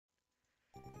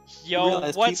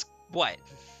Yo, what's... What?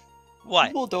 What?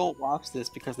 People don't watch this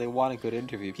because they want a good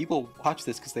interview. People watch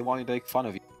this because they want to make fun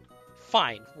of you.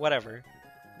 Fine, whatever.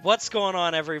 What's going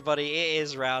on, everybody? It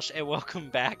is Roush, and welcome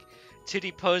back to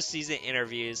the postseason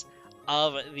interviews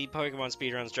of the Pokemon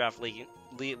Speedruns Draft League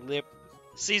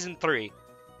Season 3.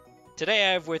 Today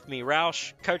I have with me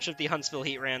Roush, coach of the Huntsville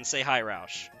Heatran. Say hi,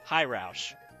 Roush. Hi,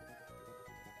 Roush.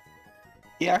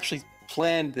 He actually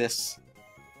planned this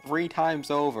 3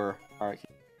 times over. Alright.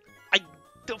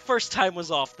 The first time was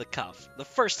off the cuff. The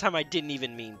first time I didn't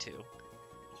even mean to.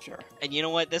 Sure. And you know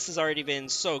what? This has already been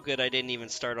so good I didn't even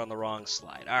start on the wrong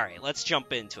slide. Alright, let's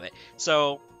jump into it.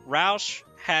 So, Roush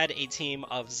had a team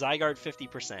of Zygarde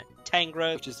 50%,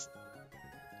 Tangrowth... Which is...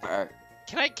 Alright.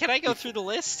 Can I go through the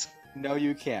list? No,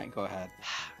 you can't. Go ahead.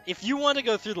 If you want to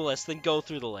go through the list, then go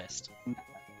through the list.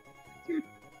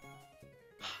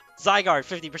 Zygarde,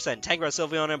 50%. Tangrowth,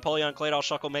 Sylveon, Empoleon, Claydol,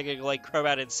 Shuckle, Mega Glade,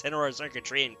 Crobat, Incineroar,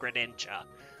 Circuitry, and Greninja.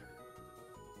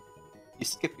 You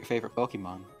skip your favorite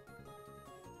Pokemon.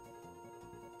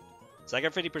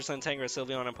 Zygarde, 50%. Tangrowth,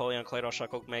 Sylveon, Empoleon, Claydol,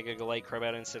 Shuckle, Mega Glade,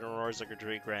 Crobat, Incineroar,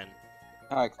 Circuitry, Gren.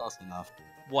 Alright, close enough.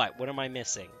 What? What am I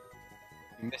missing?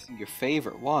 You're missing your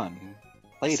favorite one.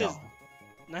 Claydol.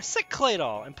 I said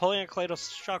Claydol. Empoleon, Claydol,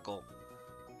 Shuckle.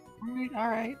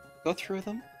 Alright. Go through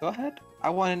them. Go ahead. I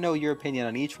want to know your opinion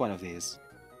on each one of these.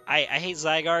 I hate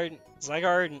Zygarde.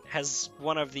 Zygarde has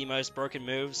one of the most broken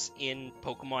moves in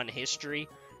Pokemon history,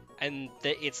 and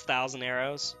it's Thousand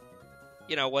Arrows.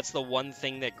 You know, what's the one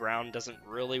thing that ground doesn't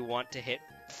really want to hit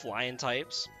flying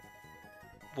types?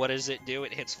 What does it do?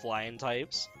 It hits flying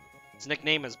types. His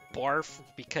nickname is Barf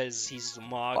because he's a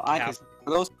Mog.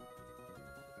 Well,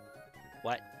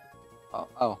 What?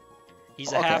 Oh.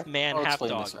 He's a half man, half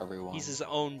dog. Everyone. He's his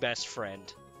own best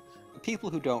friend. People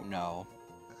who don't know,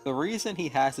 the reason he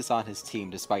has this on his team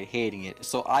despite hating it is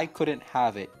so I couldn't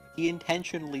have it. He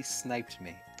intentionally sniped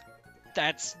me.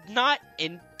 That's not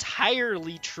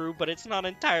entirely true, but it's not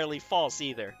entirely false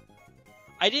either.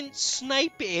 I didn't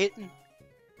snipe it.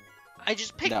 I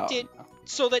just picked it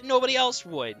so that nobody else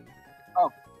would.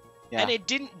 Oh. Yeah. And it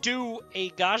didn't do a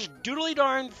gosh doodly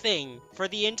darn thing for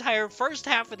the entire first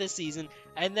half of the season,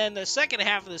 and then the second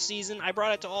half of the season, I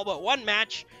brought it to all but one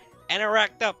match, and it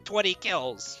racked up 20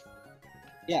 kills.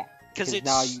 Yeah. Because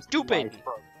it's stupid.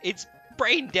 It's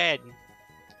brain dead.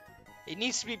 It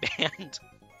needs to be banned.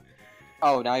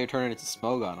 Oh, now you're turning into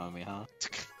Smogon on me, huh?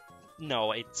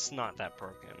 No, it's not that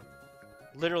broken.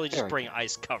 Literally just bring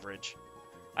ice coverage.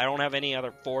 I don't have any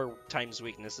other 4 times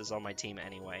weaknesses on my team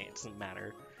anyway. It doesn't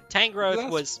matter. Tangrowth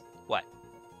was... What?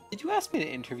 Did you ask me to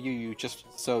interview you just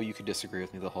so you could disagree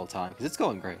with me the whole time? Because it's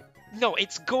going great. No,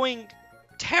 it's going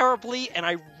terribly, and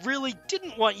I really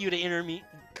didn't want you to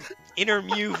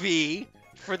interview me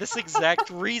for this exact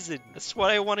reason. That's what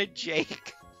I wanted,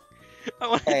 Jake. I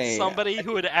wanted somebody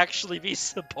who would actually be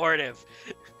supportive.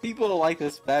 People will like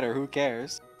this better, who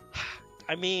cares?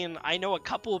 I mean, I know a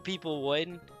couple of people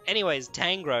would. Anyways,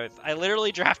 Tangrowth. I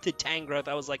literally drafted Tangrowth.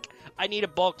 I was like, I need a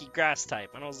bulky grass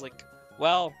type. And I was like,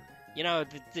 well, you know,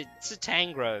 it's a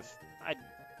Tangrowth.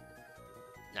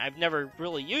 I've never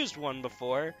really used one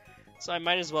before, so I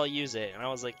might as well use it. And I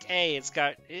was like, hey, it's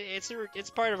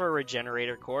part of a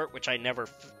regenerator court, which I never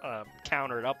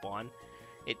countered up on.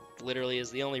 It literally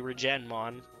is the only regen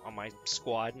mon on my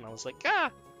squad. And I was like,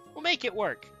 we'll make it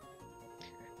work.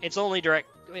 It's only direct...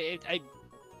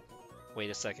 Wait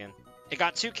a second. It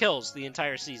got 2 kills the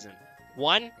entire season.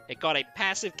 One, it got a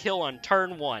passive kill on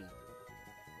turn 1.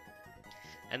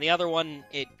 And the other one,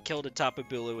 it killed a Tapu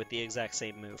Bulu with the exact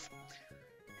same move.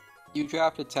 You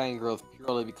drafted Tangrowth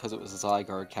purely because it was a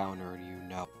Zygarde counter, and you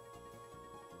know.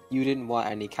 You didn't want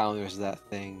any counters to that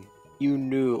thing. You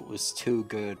knew it was too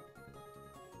good.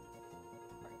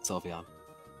 Sylveon.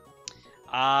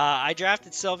 I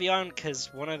drafted Sylveon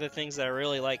because one of the things that I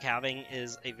really like having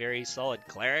is a very solid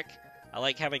cleric. I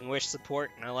like having wish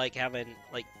support, and I like having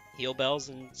like heal bells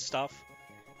and stuff.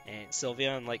 And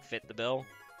Sylveon like fit the bill,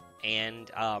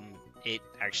 and it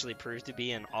actually proved to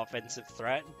be an offensive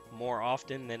threat more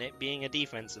often than it being a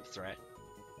defensive threat.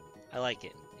 I like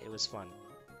it. It was fun.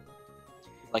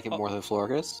 Like it more than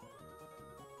Florges?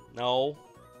 No.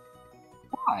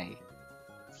 Why?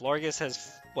 Florges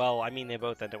has... Well, I mean, they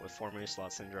both end up with 4 Moose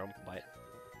Slot Syndrome, but...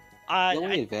 the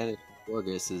only advantage of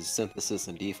Florges is Synthesis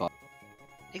and Default.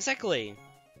 Exactly!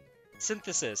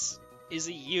 Synthesis is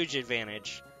a huge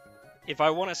advantage. If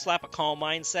I want to slap a Calm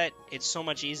Mindset, it's so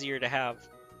much easier to have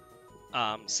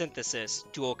Synthesis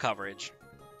dual coverage.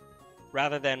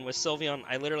 Rather than with Sylveon,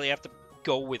 I literally have to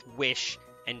go with Wish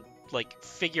and, like,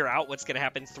 figure out what's going to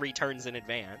happen 3 turns in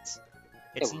advance.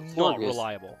 It's not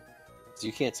reliable. So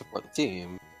you can't support the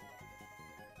team.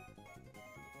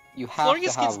 You have to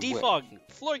Florges have gets defogged.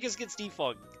 Florges gets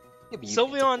defogged. Yeah, but you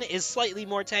Sylveon is slightly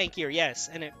more tankier, yes,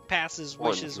 and it passes Or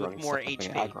wishes you're with running more stuff like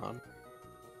HP. Aggron.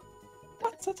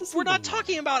 What? That doesn't We're not even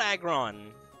talking matter. about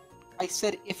Aggron. I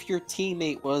said if your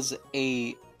teammate was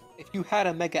a... If you had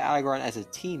a Mega Aggron as a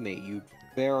teammate, you'd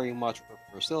very much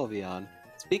prefer Sylveon.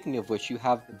 Speaking of which, you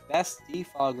have the best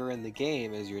defogger in the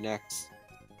game as your next...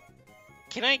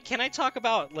 Can I talk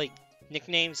about, like,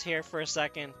 nicknames here for a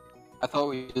second? I thought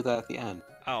we'd do that at the end.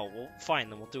 Oh, well, fine,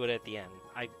 then we'll do it at the end.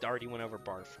 I already went over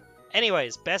Barf.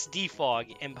 Anyways, best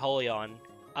defog, Empoleon,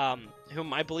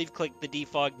 whom I believe clicked the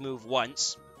defog move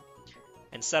once,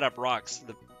 and set up rocks,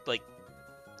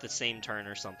 the same turn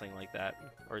or something like that,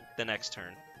 or the next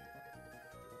turn.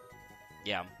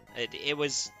 Yeah, it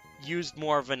was used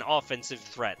more of an offensive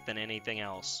threat than anything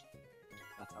else.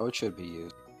 That's how it should be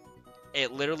used.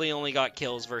 It literally only got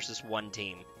kills versus one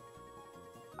team.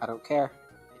 I don't care.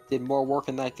 It did more work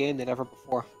in that game than ever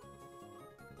before.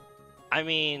 I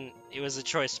mean, it was a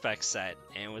choice spec set,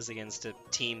 and it was against a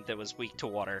team that was weak to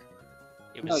water.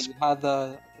 No, you had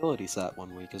the ability set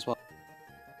one week as well.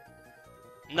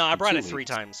 No, I brought it 2 3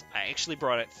 weeks. times. I actually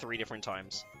brought it 3 different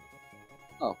times.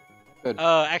 Oh, good.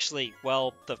 Actually,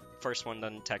 well, the first one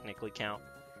doesn't technically count,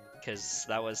 because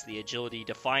that was the Agility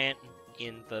Defiant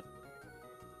in the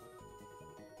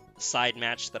side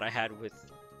match that I had with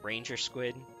Ranger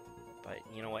Squid. But,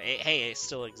 you know what, hey, it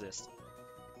still exists.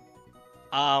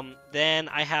 Then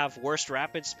I have Worst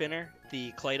Rapid Spinner,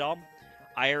 the Claydol.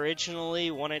 I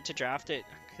originally wanted to draft it,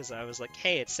 because I was like,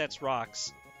 hey, it sets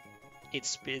rocks. It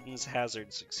spins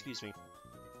hazards, excuse me.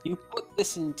 You put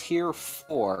this in tier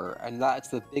 4, and that's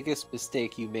the biggest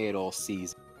mistake you made all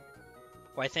season.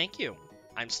 Why, thank you.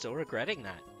 I'm still regretting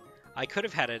that. I could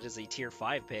have had it as a tier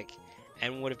 5 pick,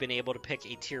 and would have been able to pick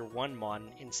a tier 1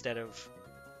 Mon instead of,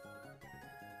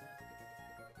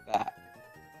 That.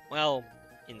 well,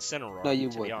 Incineroar, No, you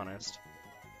to be wouldn't. honest.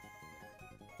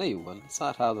 No, you wouldn't. It's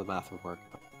not how the math would work.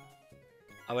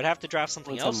 I would have to draft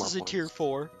something Well, 10 else more as a points. tier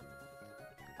 4.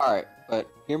 Alright, but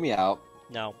hear me out.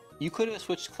 No. You could have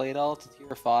switched Claydol to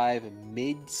tier 5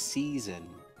 mid-season,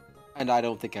 and I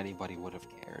don't think anybody would have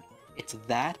cared. It's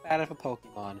that bad of a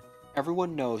Pokemon.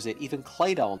 Everyone knows it, even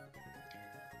Claydol.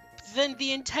 Then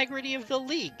the integrity of the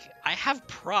league. I have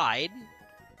pride.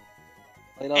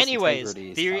 Claydol's Anyways,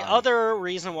 integrity is the fine. other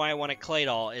reason why I wanted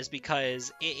Claydol is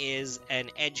because it is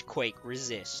an Edgequake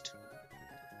resist.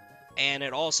 And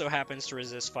it also happens to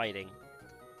resist fighting.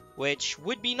 Which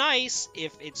would be nice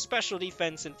if its special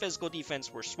defense and physical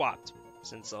defense were swapped,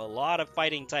 since a lot of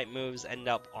fighting type moves end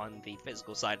up on the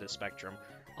physical side of the spectrum,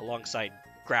 alongside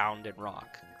ground and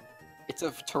rock. It's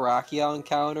a Terrakion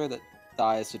counter that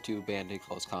dies to 2 banded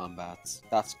close combats.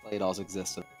 That's Claydol's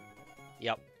existence.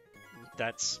 Yep,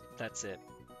 that's it.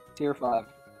 Tier 5.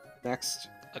 Next.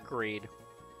 Agreed.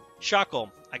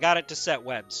 Shuckle, I got it to set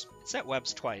webs. It set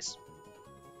webs twice.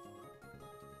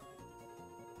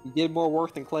 You did more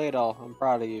work than Claydol. I'm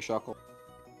proud of you, Shuckle.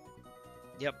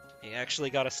 Yep, it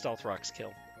actually got a Stealth Rocks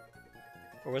kill.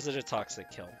 Or was it a Toxic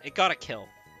kill? It got a kill.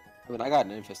 I mean, I got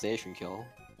an Infestation kill.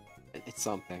 It's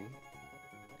something.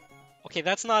 Okay,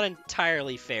 that's not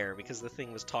entirely fair, because the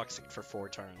thing was toxic for 4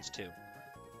 turns, too.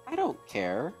 I don't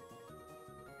care.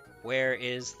 Where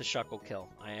is the Shuckle kill?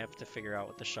 I have to figure out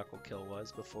what the Shuckle kill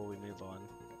was before we move on.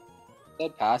 It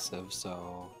said passive,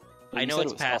 so... I You know said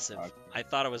it's it was Stealth passive. Rock. I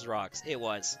thought it was rocks. It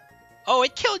was. Oh,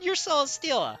 it killed your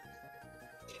Celesteela!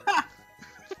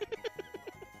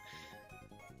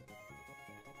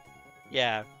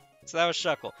 Yeah, so that was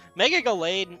Shuckle. Mega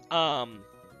Gallade,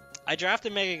 I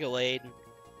drafted Mega Gallade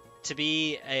to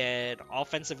be an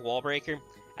offensive wall breaker.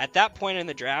 At that point in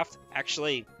the draft,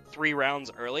 actually 3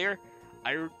 rounds earlier,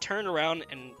 I turned around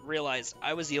and realized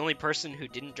I was the only person who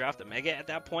didn't draft a Mega at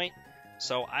that point.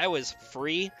 So I was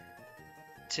free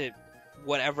to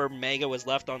whatever Mega was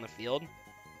left on the field,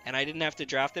 and I didn't have to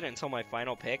draft it until my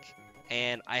final pick.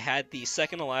 And I had the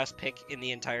second to last pick in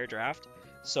the entire draft.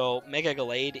 So Mega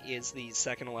Gallade is the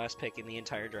second to last pick in the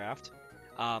entire draft.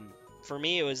 For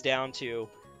me, it was down to,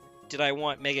 did I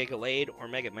want Mega Gallade or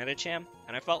Mega Medicham?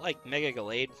 And I felt like Mega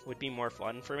Gallade would be more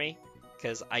fun for me,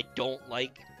 because I don't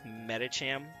like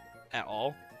Medicham at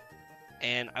all.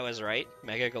 And I was right.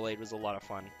 Mega Gallade was a lot of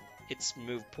fun. Its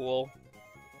move pool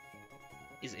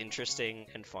is interesting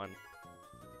and fun.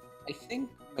 I think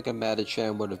Mega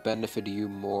Medicham would have benefited you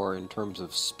more in terms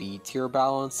of speed tier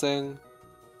balancing,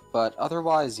 but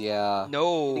otherwise, yeah.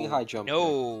 No, Getting high jump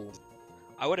no.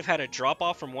 I would have had a drop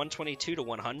off from 122 to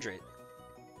 100.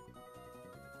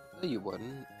 No, you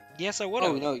wouldn't. Yes, I would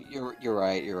have. Oh no, you're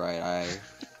right. You're right.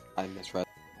 I misread.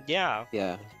 Yeah,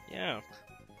 Yeah. yeah.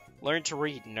 Learn to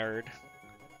read, nerd.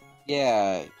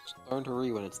 Yeah, learn to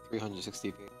read when it's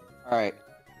 360 feet. Alright,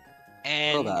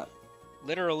 And Crobat.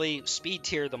 literally speed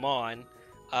tier them on.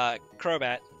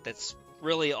 Crobat, that's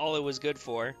really all it was good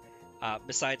for.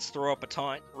 Besides throw up a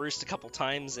taunt, roost a couple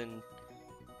times, and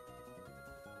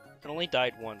it only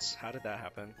died once. How did that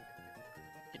happen?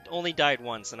 It only died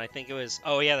once, and I think it was...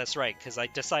 Oh yeah, that's right, because I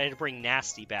decided to bring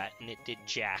Nasty Bat, and it did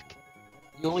jack.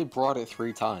 You only brought it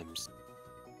 3 times.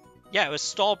 Yeah, it was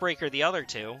Stall Breaker the other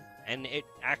two, and it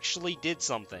actually did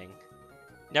something.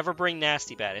 Never bring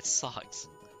Nasty Bat, it sucks.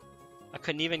 I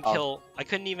couldn't even kill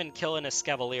an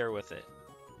Escavalier with it.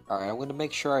 Alright, I'm gonna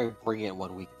make sure I bring it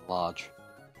 1 week in Lodge.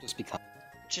 Just because.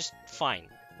 Just fine.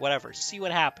 Whatever. See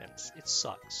what happens. It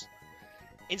sucks.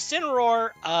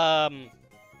 Incineroar,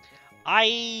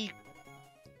 I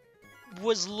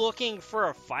was looking for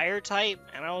a fire type,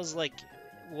 and I was like,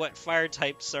 what fire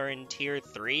types are in tier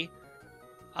 3?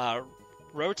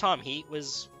 Rotom Heat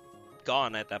was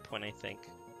gone at that point, I think.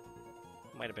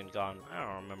 Might have been gone. I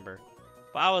don't remember.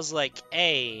 But I was like,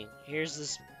 hey, here's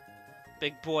this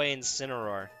big boy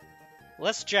Incineroar.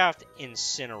 Let's draft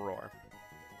Incineroar.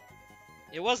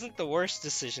 It wasn't the worst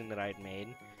decision that I'd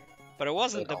made, but it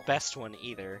wasn't the best one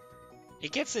either.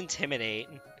 It gets Intimidate,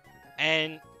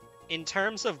 and in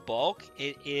terms of bulk,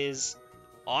 it is,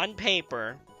 on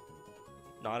paper,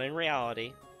 not in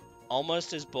reality,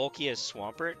 almost as bulky as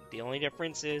Swampert. The only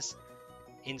difference is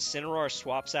Incineroar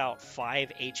swaps out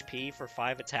 5 HP for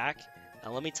 5 attack.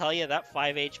 Now let me tell you, that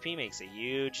 5 HP makes a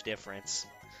huge difference.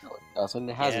 No, it doesn't.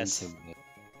 It has Intimidate.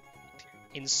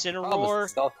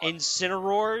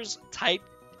 Incineroar's type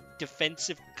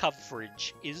defensive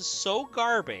coverage is so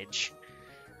garbage.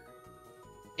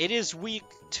 It is weak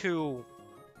to,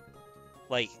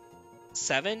 like,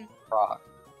 7? Rock.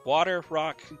 Water,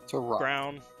 rock, rock.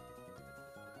 ground.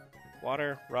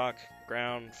 Water, rock,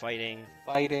 ground, fighting.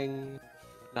 Fighting.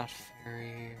 Not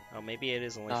fairy. Oh, maybe it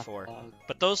is only not 4. bug.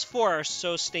 But those 4 are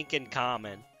so stinking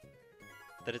common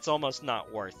that it's almost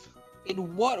not worth.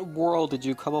 In what world did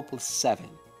you come up with 7?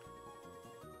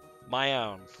 My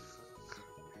own.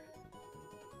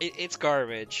 It's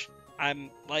garbage.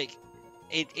 I'm like,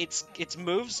 its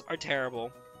moves are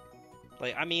terrible.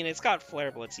 Like, I mean, it's got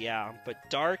Flare Blitz, yeah, but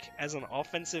Dark as an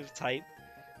offensive type,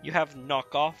 you have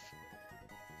Knockoff,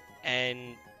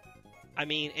 and I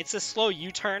mean, it's a slow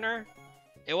U-turner.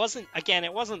 It wasn't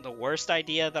the worst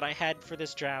idea that I had for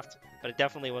this draft, but it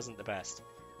definitely wasn't the best.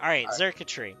 Alright,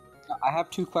 Xurkitree. I have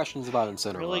 2 questions about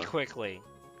Incineroar. Really quickly.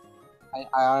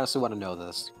 I honestly want to know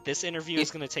this. This interview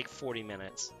is going to take 40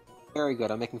 minutes. Very good,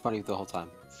 I'm making fun of you the whole time.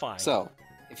 Fine. So,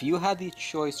 if you had the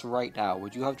choice right now,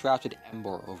 would you have drafted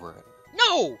Ember over it?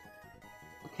 No!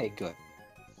 Okay, good.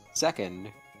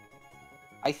 Second,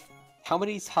 how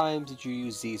many times did you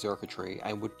use Z Xurkitree,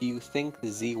 and do you think the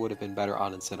Z would have been better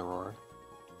on Incineroar?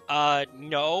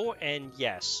 No and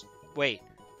yes. Wait,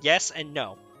 yes and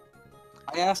no.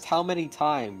 I asked how many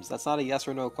times. That's not a yes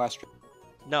or no question.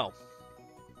 No.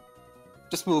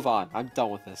 Just move on. I'm done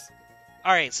with this.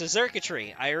 Alright, so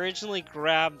Xurkitree. I originally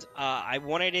grabbed, I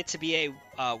wanted it to be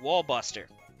a wall buster.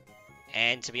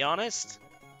 And to be honest,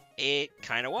 it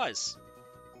kind of was.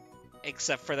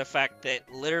 Except for the fact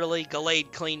that literally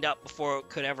Gallade cleaned up before it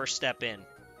could ever step in.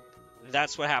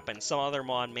 That's what happened. Some other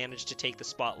Mon managed to take the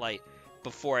spotlight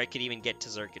before I could even get to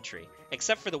Xurkitree.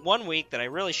 Except for the 1 week that I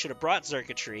really should have brought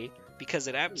Xurkitree, because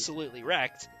it absolutely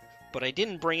wrecked. But I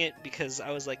didn't bring it because I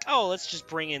was like, oh, let's just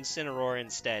bring in Incineroar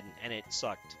instead, and it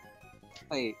sucked.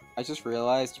 Wait, I just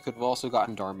realized you could have also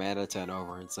gotten Darmanitan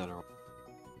over Incineroar.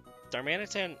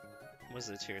 Darmanitan was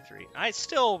a tier 3. I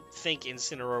still think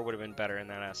Incineroar would have been better in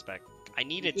that aspect. I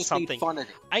needed something.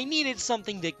 I needed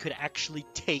something that could actually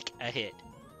take a hit.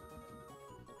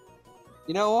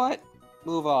 You know what?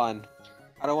 Move on.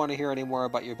 I don't want to hear any more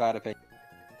about your bad opinion.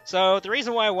 So the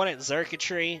reason why I wanted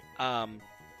Xurkitree,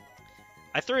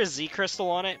 I threw a Z Crystal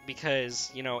on it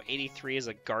because, you know, 83 is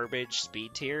a garbage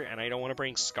speed tier, and I don't want to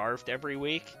bring Scarfed every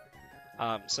week.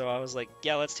 So I was like,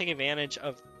 yeah, let's take advantage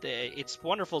of its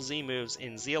wonderful Z moves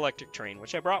in Z Electric Terrain,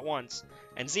 which I brought once,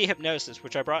 and Z Hypnosis,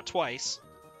 which I brought twice.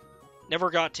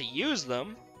 Never got to use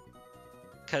them,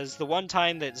 because the one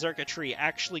time that Xurkitree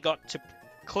actually got to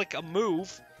click a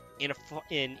move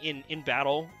in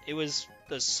battle, it was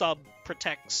the Sub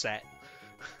Protect set.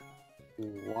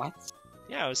 What?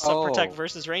 Yeah, it was Sub Protect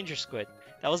versus Ranger Squid.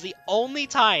 That was the only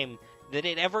time that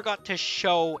it ever got to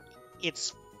show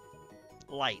its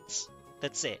lights.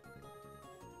 That's it.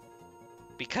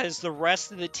 Because the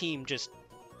rest of the team just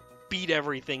beat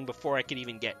everything before I could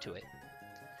even get to it.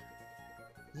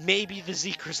 Maybe the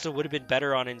Z Crystal would have been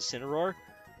better on Incineroar,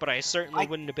 but I certainly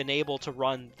wouldn't have been able to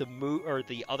run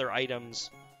the other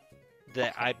items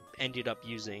that I ended up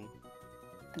using.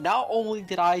 not only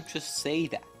did I just say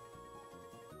that,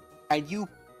 and you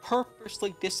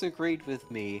purposely disagreed with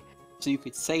me so you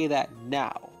could say that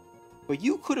now, but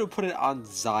you could have put it on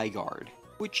Zygarde,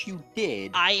 which you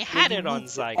did. I had it on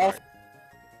Zygarde.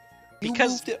 You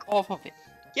moved it off of it.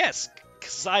 Yes,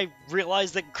 because I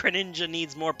realized that Greninja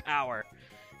needs more power.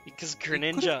 Because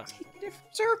Greninja...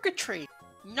 Circuitry!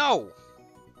 No!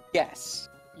 Yes.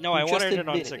 No, I wanted it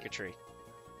on Circuitry.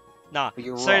 Nah,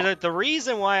 so the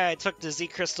reason why I took the Z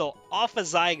Crystal off of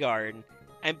Zygarde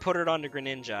and put it onto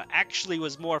Greninja actually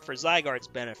was more for Zygarde's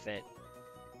benefit.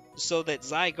 So that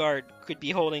Zygarde could be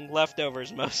holding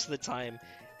leftovers most of the time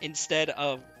instead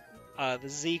of the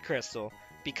Z Crystal.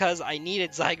 Because I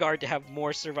needed Zygarde to have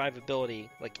more survivability,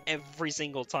 like, every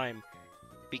single time.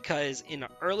 Because in the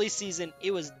early season, it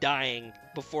was dying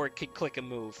before it could click a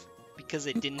move. Because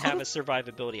it didn't have a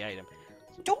survivability item.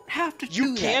 You don't have to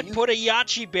You can't put a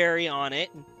Yachi Berry on it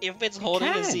if it's holding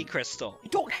a Z Crystal. You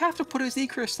don't have to put a Z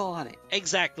Crystal on it.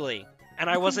 Exactly. And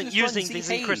I wasn't using the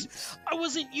Z Crystal. I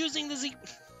wasn't using the Z...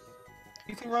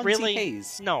 You can run really?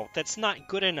 Z-Haze. No, that's not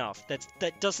good enough.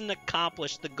 That doesn't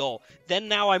accomplish the goal. Then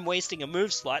now I'm wasting a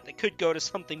move slot that could go to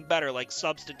something better, like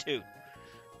Substitute.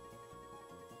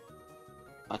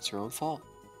 That's your own fault.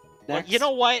 Well, you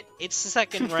know what? It's the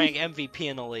second rank MVP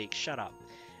in the league. Shut up.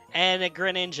 And a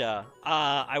Greninja.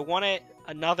 I wanted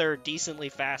another decently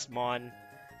fast Mon.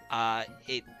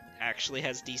 It actually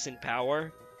has decent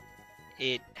power.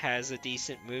 It has a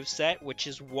decent moveset, which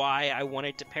is why I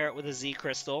wanted to pair it with a Z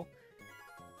Crystal.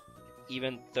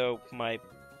 Even though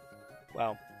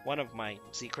one of my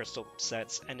Z Crystal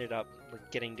sets ended up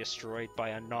getting destroyed by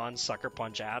a non-Sucker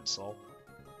Punch Absol.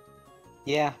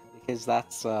 Yeah, because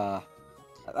that's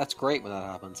great when that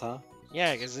happens, huh?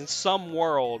 Yeah, because in some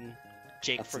world,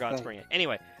 Jake forgot to bring it.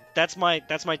 Anyway, that's my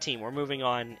team. We're moving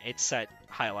on. It's set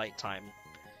highlight time,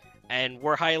 and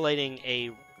we're highlighting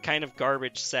a kind of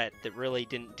garbage set that really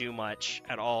didn't do much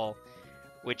at all.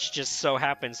 Which just so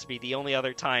happens to be the only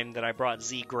other time that I brought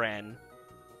Z-Gren,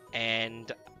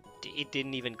 and it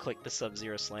didn't even click the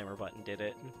Sub-Zero Slammer button, did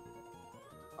it?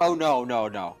 Oh,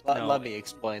 no. Let me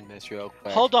explain this real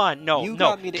quick. Hold on, no.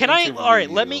 Can I?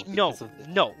 Alright, let me, no,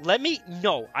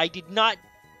 I did not,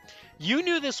 you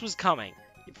knew this was coming.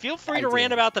 Feel free to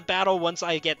rant about the battle once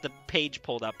I get the page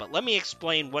pulled up, but let me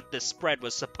explain what this spread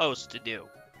was supposed to do.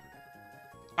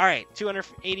 Alright,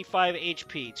 285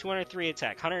 HP, 203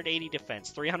 attack, 180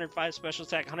 defense, 305 special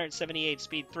attack, 178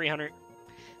 speed, 300...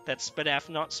 That's SPDF,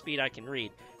 not speed I can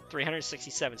read.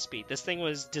 367 speed. This thing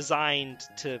was designed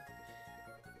to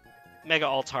Mega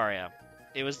Altaria.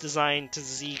 It was designed to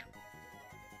Z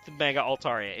the Mega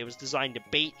Altaria. It was designed to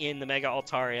bait in the Mega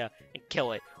Altaria and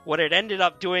kill it. What it ended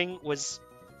up doing was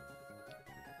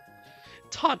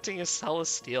taunting a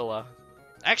Celesteela.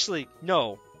 Actually,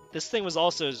 no. This thing was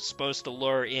also supposed to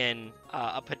lure in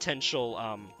a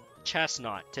potential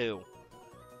Chestnut, too.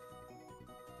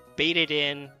 Baited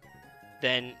in,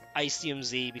 then Icium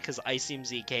Z, because Icium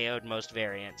Z KO'd most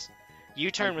variants.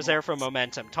 U-Turn was there for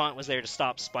momentum. Taunt was there to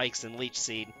stop Spikes and Leech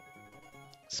Seed.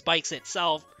 Spikes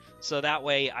itself, so that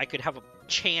way I could have a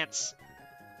chance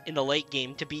in the late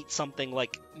game to beat something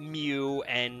like Mew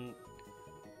and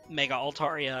Mega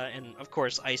Altaria, and of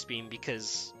course Ice Beam,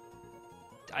 because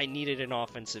I needed an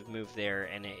offensive move there,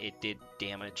 and it did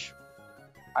damage.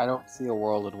 I don't see a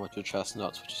world in which a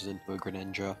Chestnut switches into a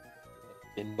Greninja.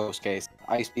 In most cases,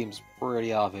 Ice Beam's a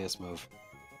pretty obvious move.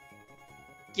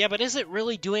 Yeah, but is it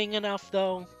really doing enough,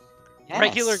 though? Yes.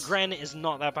 Regular Gren is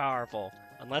not that powerful,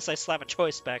 unless I slap a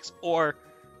Choice Specs or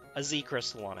a Z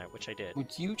Crystal on it, which I did.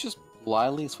 Would you just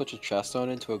blindly switch a Chestnut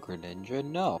into a Greninja?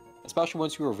 No. Especially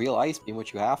once you reveal Ice Beam,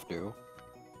 which you have to.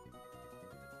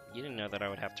 You didn't know that I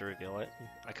would have to reveal it.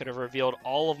 I could have revealed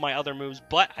all of my other moves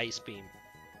but Ice Beam.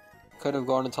 Could have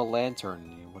gone into Lantern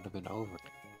and it would have been over.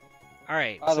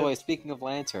 Alright. By the way, speaking of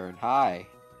Lantern, hi.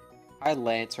 Hi,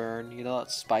 Lantern. You know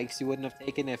that Spikes you wouldn't have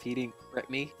taken if he didn't crit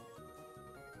me?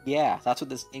 Yeah, that's what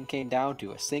this game came down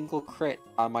to. A single crit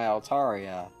on my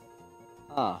Altaria.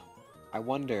 Huh. I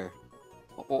wonder,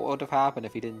 what would have happened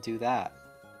if he didn't do that?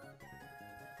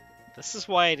 This is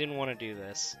why I didn't want to do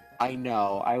this. I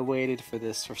know. I waited for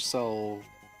this for so...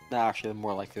 Actually,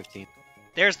 more like 15.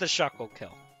 There's the Shuckle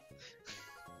kill.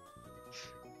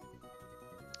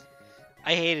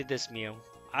 I hated this Mew.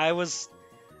 I was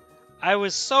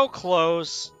so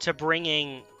close to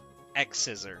bringing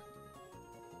X-Scissor.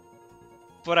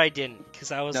 But I didn't,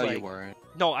 because I was like... No, you weren't.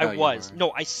 No, I was.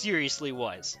 No, I seriously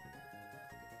was.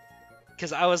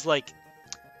 Because I was like,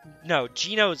 no,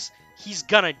 Geno's... He's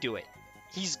gonna do it.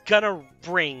 He's gonna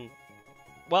bring...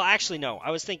 Well, actually, no.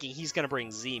 I was thinking he's gonna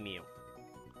bring Z-Mew.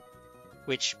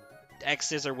 Which X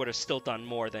Scissor would have still done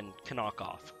more than knock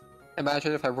off.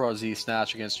 Imagine if I brought Z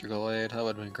Snatch against your Gallade. That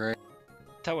would have been great.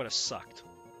 That would have sucked.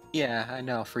 Yeah, I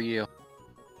know, for you.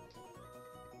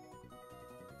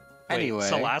 Wait, Anyway.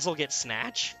 Salazzle gets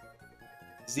Snatch?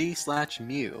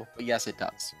 Z/Mew. But yes, it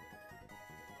does.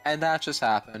 And that just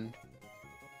happened.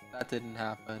 That didn't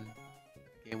happen.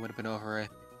 Game would have been over.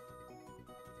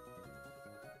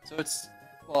 So it's...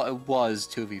 Well, it was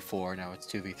 2v4, now it's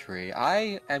 2v3.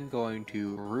 I am going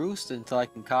to Roost until I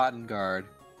can Cotton Guard.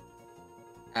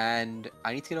 And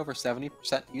I need to get over 70%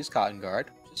 to use Cotton Guard,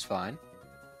 which is fine.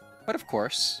 But of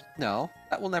course, no,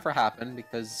 that will never happen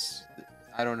because,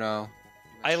 I don't know.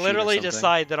 I literally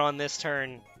decide that on this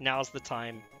turn, now's the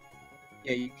time.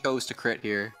 Yeah, you chose to crit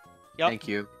here. Yep. Thank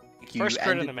you. First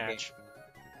crit in the match.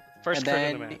 First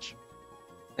crit in the match.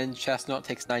 Then Chestnut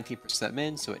takes 19%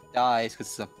 min, so it dies because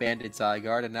it's a banded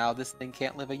Zygarde, and now this thing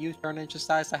can't live a U-turn and just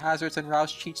dies to hazards, and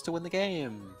Roush cheats to win the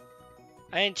game.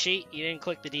 I didn't cheat, you didn't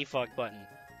click the defog button.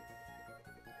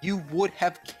 You would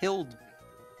have killed me.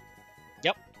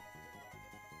 Yep.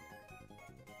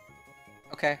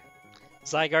 Okay.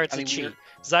 Zygarde's a cheat.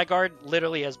 Zygarde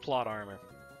literally has plot armor.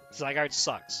 Zygarde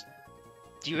sucks.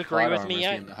 Do you agree with me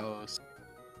yet? The host.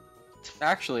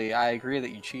 Actually, I agree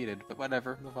that you cheated, but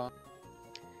whatever, move on.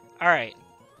 Alright.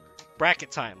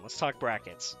 Bracket time. Let's talk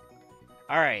brackets.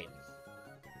 Alright.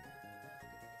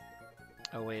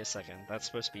 Oh, wait a second. That's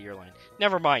supposed to be your line.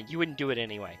 Never mind. You wouldn't do it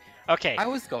anyway. Okay. I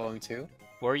was going to.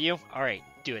 Were you? Alright.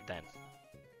 Do it then.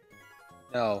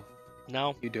 No.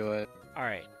 No? You do it.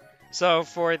 Alright. So,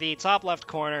 for the top left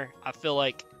corner, I feel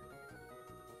like...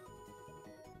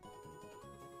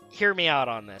 Hear me out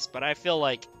on this, but I feel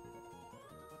like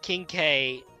King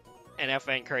K and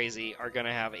FN Crazy are going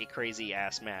to have a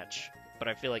crazy-ass match. But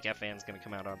I feel like FN's going to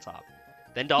come out on top.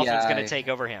 Then Dolphin's going to take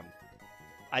over him.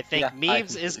 I think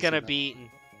Meebs is going to beat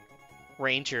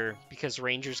Ranger because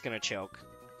Ranger's going to choke.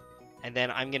 And then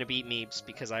I'm going to beat Meebs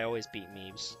because I always beat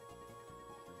Meebs.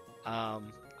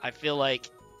 I feel like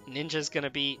Ninja's going to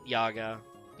beat Yaga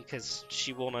because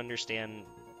she won't understand.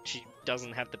 She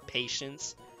doesn't have the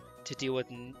patience to deal with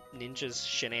Ninja's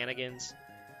shenanigans.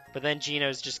 But then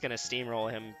Geno's just going to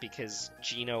steamroll him because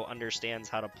Geno understands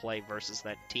how to play versus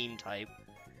that team type.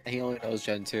 He only knows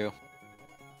Gen 2.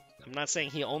 I'm not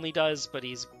saying he only does, but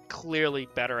he's clearly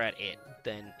better at it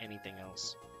than anything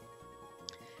else.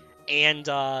 And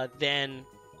then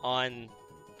on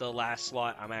the last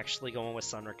slot, I'm actually going with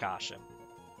Sun Rakasha.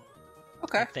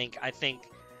 Okay. I think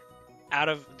out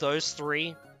of those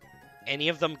three, any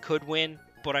of them could win,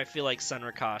 but I feel like Sun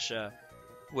Rakasha,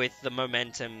 with the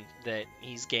momentum that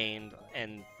he's gained,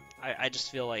 and I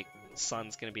just feel like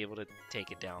Sun's going to be able to take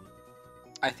it down.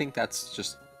 I think that's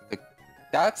just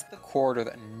that's the quarter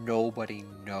that nobody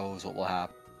knows what will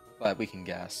happen, but we can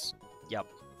guess. Yep.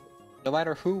 No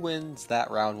matter who wins that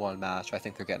round 1 match, I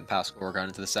think they're getting past Oregon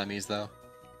into the semis, though.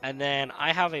 And then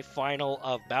I have a final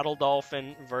of Battle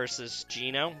Dolphin versus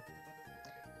Geno.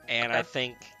 And I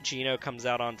think Geno comes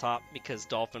out on top because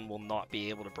Dolphin will not be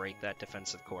able to break that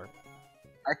defensive core.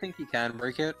 I think he can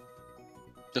break it,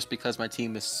 just because my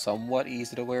team is somewhat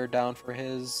easy to wear down for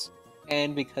his,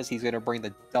 and because he's going to bring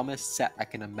the dumbest set I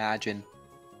can imagine.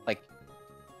 Like,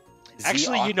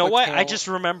 actually, you know what? I just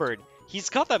remembered. He's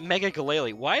got that Mega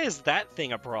Galele. Why is that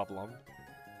thing a problem?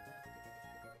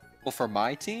 Well, for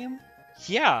my team?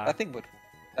 Yeah. That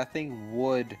thing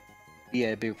would be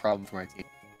a big problem for my team.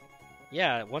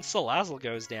 Yeah, once the Salazzle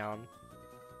goes down.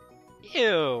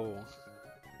 Ew.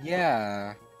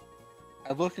 Yeah.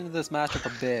 I've looked into this matchup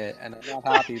a bit, and I'm not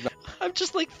happy, but... I'm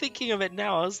just, like, thinking of it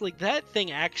now. I was like, that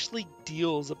thing actually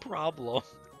deals a problem.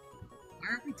 Why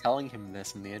are we telling him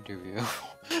this in the interview?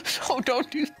 Oh, don't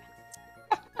do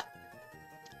that.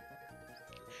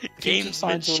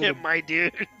 Gamesmanship, my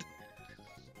dude.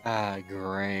 Ah,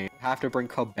 great. I have to bring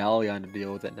Cobalion to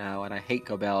deal with it now, and I hate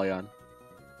Cobalion.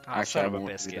 Actually, I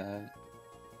won't do that.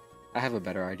 I have a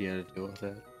better idea to deal with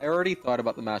it. I already thought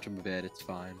about the matchup a bit, it's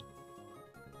fine.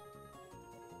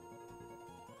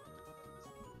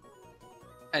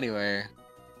 Anyway,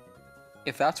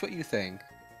 if that's what you think,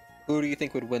 who do you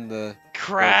think would win the...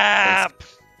 Crap!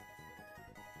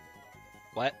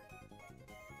 What?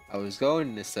 I was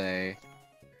going to say,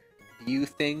 do you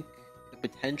think the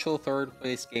potential third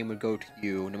place game would go to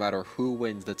you no matter who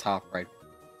wins the top right?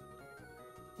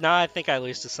 No, I think I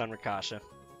lose to Sun Rakasha.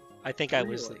 I think I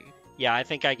Really? lose. Yeah, I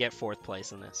think I get 4th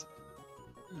place in this.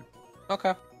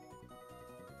 Okay.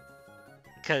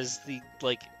 Because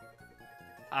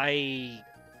I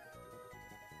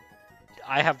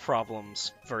have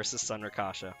problems versus Sun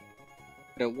Rakasha.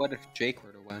 But what if Jake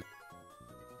were to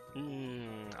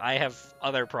win? I have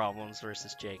other problems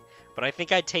versus Jake. But I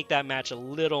think I'd take that match a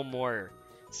little more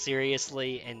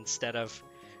seriously instead of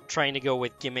trying to go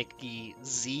with gimmicky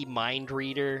Z Mind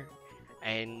Reader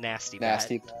and Nasty Bat.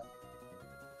 Nasty Bat.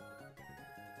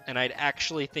 And I'd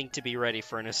actually think to be ready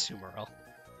for an Azumarill.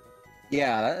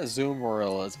 Yeah, that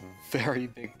Azumarill is a very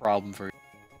big problem for you.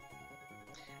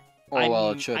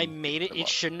 I made it. It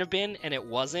shouldn't have been, and it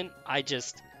wasn't.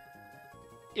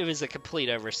 It was a complete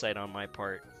oversight on my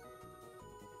part.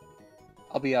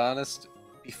 I'll be honest,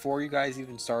 before you guys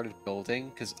even started building,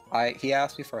 because he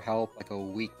asked me for help like a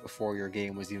week before your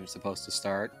game was even supposed to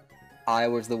start, I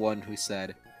was the one who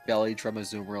said, Belly Drum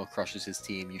Azumarill crushes his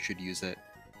team, you should use it.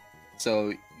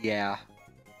 So, yeah,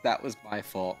 that was my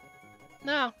fault.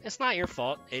 No, it's not your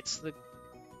fault. It's the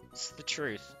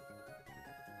truth.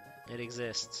 It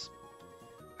exists.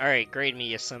 Alright, grade me,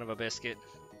 you son of a biscuit.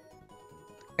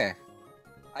 Okay.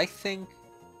 I think,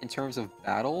 in terms of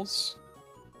battles,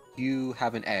 you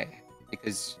have an A,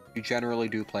 because you generally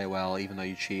do play well, even though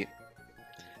you cheat.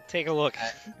 Take a look.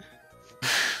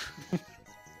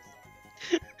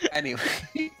 Anyway.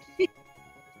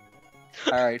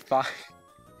 Alright, fine.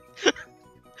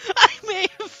 I may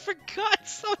have forgot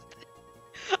something.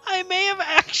 I may have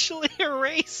actually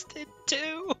erased it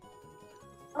too.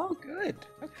 Oh, good.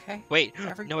 Okay. Wait,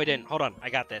 no I didn't. Hold on, I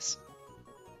got this.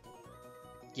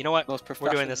 You know what?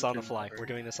 We're doing this on the fly. We're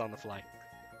doing this on the fly.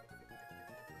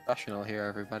 Professional here,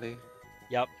 everybody.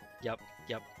 Yep.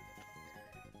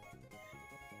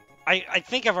 I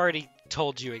think I've already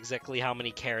told you exactly how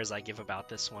many cares I give about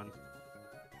this one.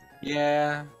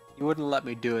 Yeah, you wouldn't let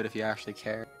me do it if you actually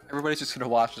cared. Everybody's just gonna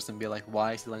watch this and be like,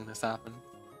 why is he letting this happen?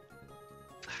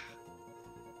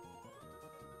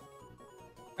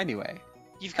 Anyway.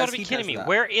 You've got to be kidding me. That.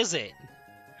 Where is it?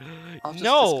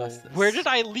 No! Where did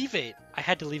I leave it? I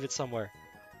had to leave it somewhere.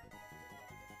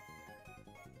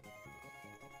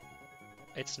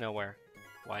 It's nowhere.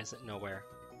 Why is it nowhere?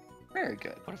 Very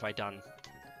good. What have I done?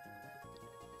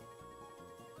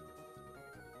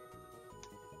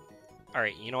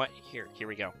 Alright, you know what? Here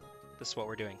we go. This is what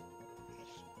we're doing.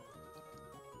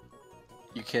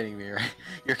 You're kidding me, right?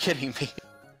 You're kidding me.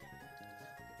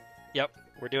 Yep,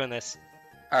 we're doing this.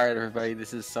 Alright, everybody,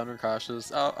 this is Thunder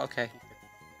Cautious. Oh, okay.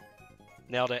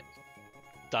 Nailed it.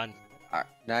 Done. Right,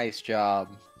 nice job.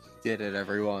 Did it,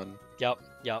 everyone. Yep.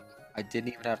 I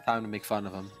didn't even have time to make fun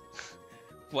of him.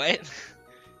 What?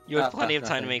 You have plenty of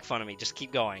time to make fun of me. Just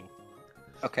keep going.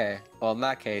 Okay, well, in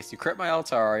that case, you crit my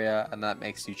Altaria, and that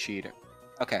makes you cheater.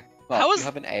 Okay, well, you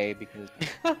have an A because...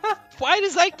 Why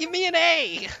does that give me an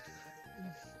A?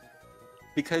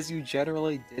 Because you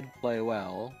generally did play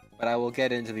well, but I will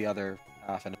get into the other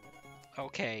half in a...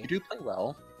 Okay. You do play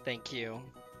well. Thank you.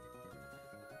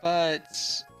 But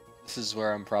this is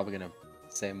where I'm probably gonna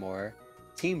say more.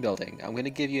 Team building. I'm gonna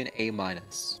give you an A-. What?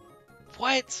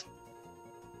 Yes.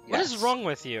 What is wrong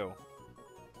with you?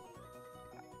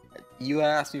 You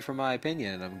asked me for my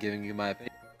opinion, and I'm giving you my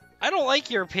opinion. I don't like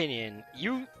your opinion.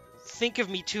 You think of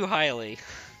me too highly.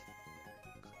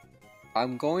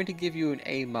 I'm going to give you an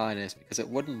A- because it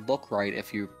wouldn't look right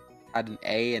if you had an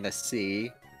A and a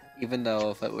C, even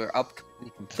though if it were up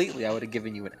completely, I would have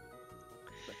given you an A.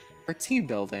 For team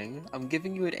building, I'm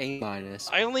giving you an A-.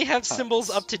 I only have symbols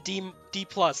up to D+.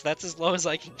 That's as low as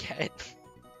I can get.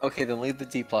 Okay, then leave the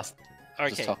D+.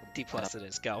 Okay, D+ it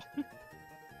is. Go.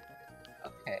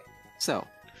 Okay, so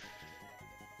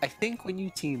I think when you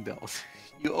team build,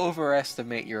 you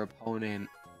overestimate your opponent,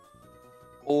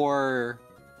 or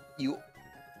you...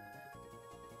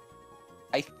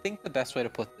 I think the best way to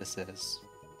put this is,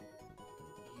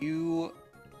 you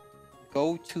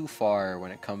go too far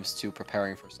when it comes to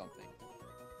preparing for something.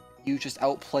 You just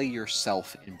outplay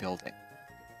yourself in building.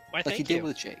 Why, like you did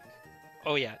with Jake.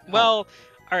 Oh yeah. Well,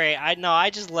 alright, I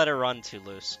just let it run too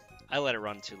loose. I let it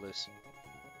run too loose.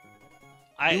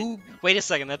 Wait a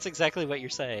second, that's exactly what you're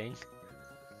saying.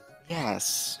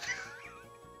 Yes.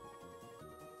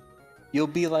 You'll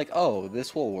be like, oh,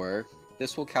 this will work,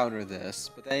 this will counter this,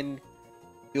 but then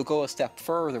you'll go a step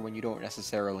further when you don't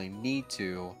necessarily need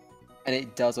to, and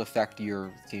it does affect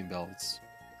your team builds.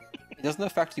 It doesn't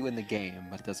affect you in the game,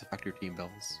 but it does affect your team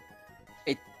builds.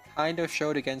 It kind of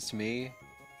showed against me,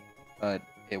 but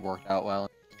it worked out well.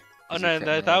 Oh no,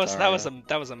 that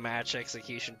was a match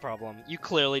execution problem. You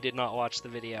clearly did not watch the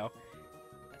video.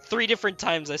 3 different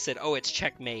times I said, "Oh, it's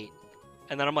checkmate,"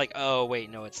 and then I'm like, "Oh wait,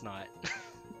 no, it's not."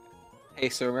 Hey,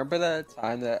 so remember that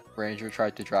time that Ranger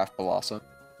tried to draft Blossom?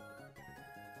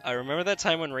 I remember that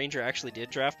time when Ranger actually did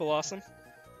draft Blossom.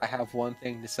 I have one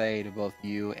thing to say to both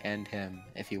you and him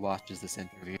if he watches this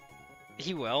interview.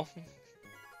 He will.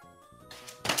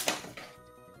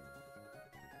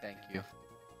 Thank you.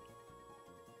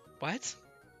 What?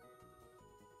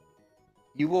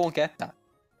 You won't get that,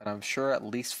 but I'm sure at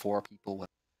least 4 people will.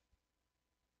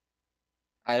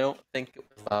 I don't think it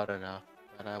was loud enough,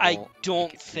 but I won't don't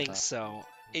make it too think loud. so.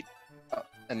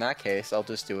 In that case, I'll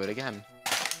just do it again.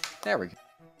 There we go.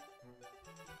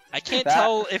 I can't That-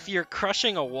 tell if you're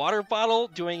crushing a water bottle,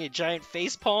 doing a giant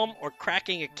facepalm, or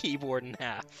cracking a keyboard in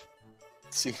half.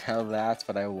 See, now that's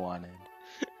what I wanted.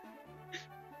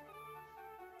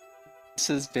 This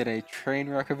has been a train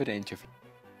wreck of an interview.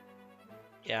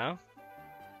 Yeah?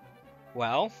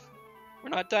 Well, we're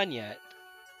not done yet.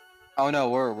 Oh no,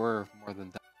 we're more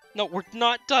than that. No, we're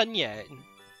not done yet.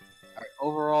 Alright,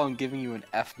 overall, I'm giving you an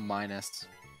F minus.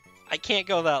 I can't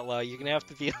go that low. You're gonna have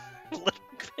to be a little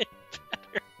bit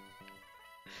better.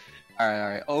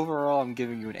 Alright. Overall, I'm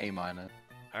giving you an A minus.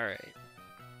 Alright.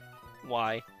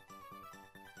 Why?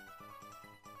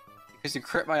 Because you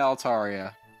crit my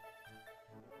Altaria.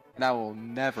 And I will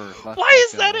never let Why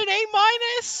is go. that an A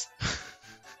minus?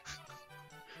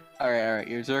 Alright.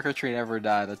 Your Xurkitree never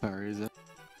died, that's no reason.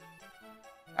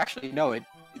 Actually, no, it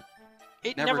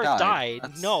It never never died. died.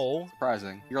 That's No.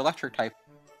 surprising. Your electric type.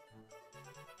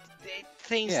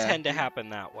 Things Yeah. tend to happen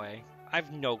that way. I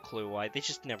have no clue why. They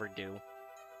just never do. Your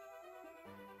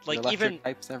Like electric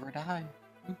types never die.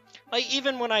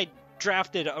 even when I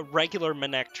drafted a regular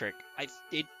Manectric,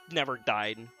 it never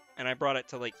died, and I brought it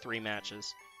to like 3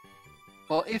 matches.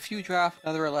 Well, if you draft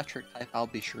another electric type, I'll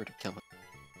be sure to kill it.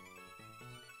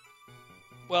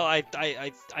 Well,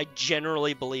 I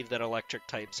generally believe that electric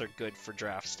types are good for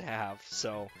drafts to have,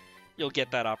 so you'll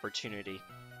get that opportunity.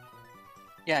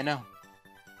 Yeah, I know.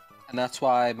 And that's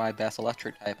why my best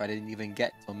electric type I didn't even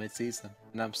get till mid-season.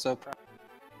 And I'm so proud.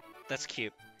 That's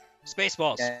cute.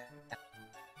 Spaceballs. Yeah.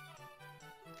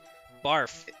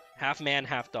 Barf. Half man,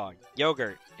 half dog.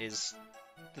 Yogurt is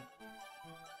the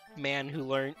man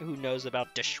who knows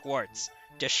about De Schwartz.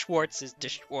 De Schwartz is De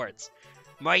Schwartz.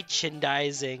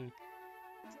 Merchandising.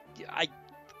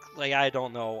 I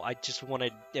don't know. I just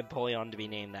wanted Empoleon to be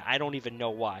named that. I don't even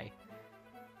know why.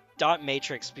 Dot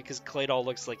Matrix because Claydol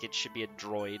looks like it should be a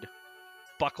droid.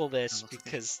 Buckle This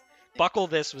because Buckle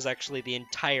This was actually the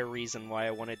entire reason why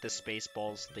I wanted the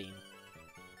Spaceballs theme.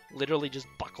 Literally just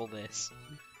Buckle This.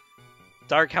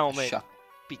 Dark Helmet Shut.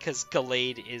 because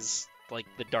Gallade is like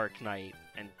the Dark Knight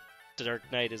and the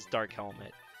Dark Knight is Dark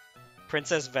Helmet.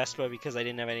 Princess Vespa because I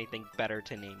didn't have anything better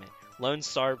to name it. Lone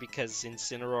Star because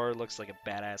Incineroar looks like a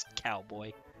badass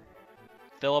cowboy.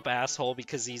 Philip Asshole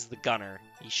because he's the gunner.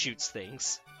 He shoots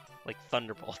things like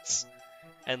thunderbolts.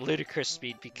 And Ludicrous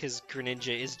Speed because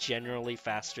Greninja is generally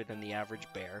faster than the average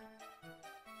bear.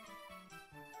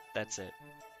 That's it.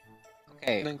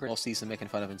 Okay, all season making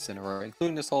fun of Incineroar,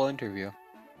 including this whole interview.